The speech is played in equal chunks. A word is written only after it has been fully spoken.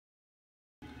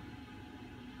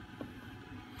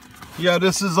Yeah,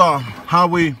 this is how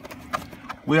we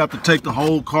have to take the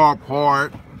whole car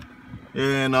apart,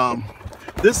 and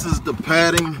this is the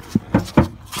padding.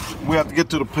 We have to get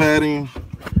to the padding,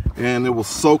 and it was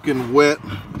soaking wet.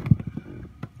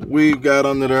 We got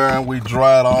under there and we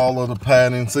dried all of the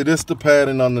padding. See, this is the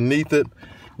padding underneath it.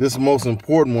 This is the most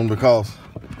important one because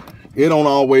it don't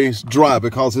always dry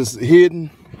because it's hidden.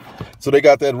 So they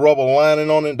got that rubber lining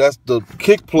on it. That's the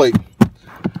kick plate.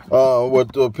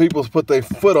 What the people put their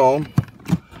foot on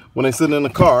when they sit in the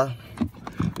car,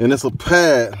 and it's a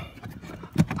pad.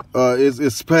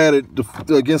 It's padded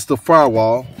against the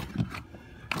firewall,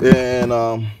 and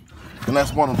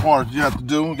that's one of the parts you have to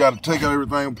do. You got to take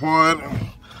everything apart,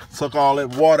 suck all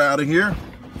that water out of here,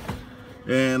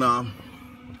 and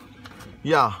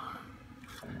yeah,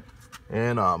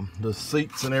 and the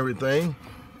seats and everything.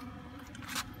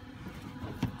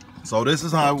 So this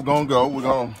is how we're gonna go. We're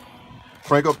gonna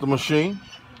crank up the machine,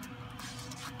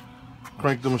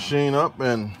 crank the machine up,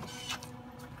 and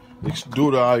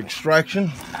do the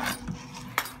extraction.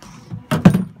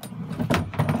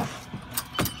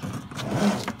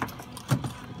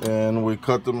 And we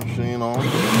cut the machine on. We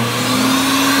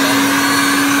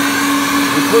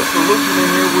put solution in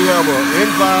here. We have an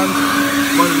enzyme,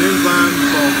 running enzyme.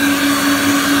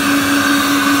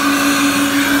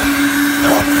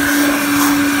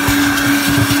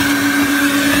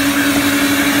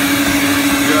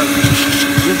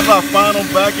 This is our final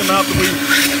vacuum after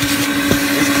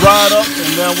it's dried up,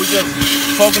 and then we just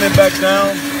soaking it back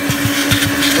down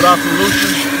with our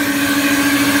solution.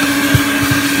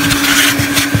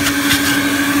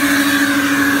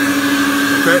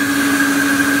 Okay.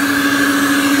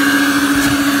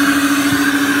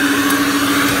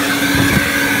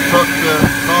 Tuck the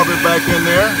carpet back in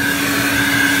there,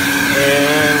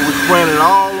 and we spread it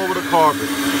all over the carpet,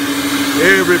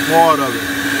 every part of it.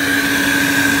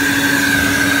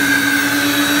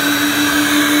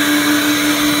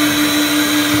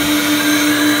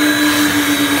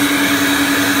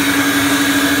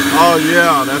 Oh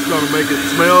yeah, that's gonna make it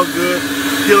smell good,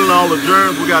 killing all the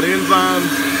germs. We got enzymes,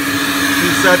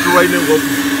 desaturating it with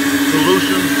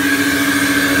solution,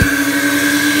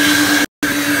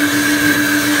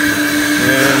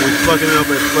 and we're sucking it up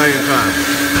at the same time.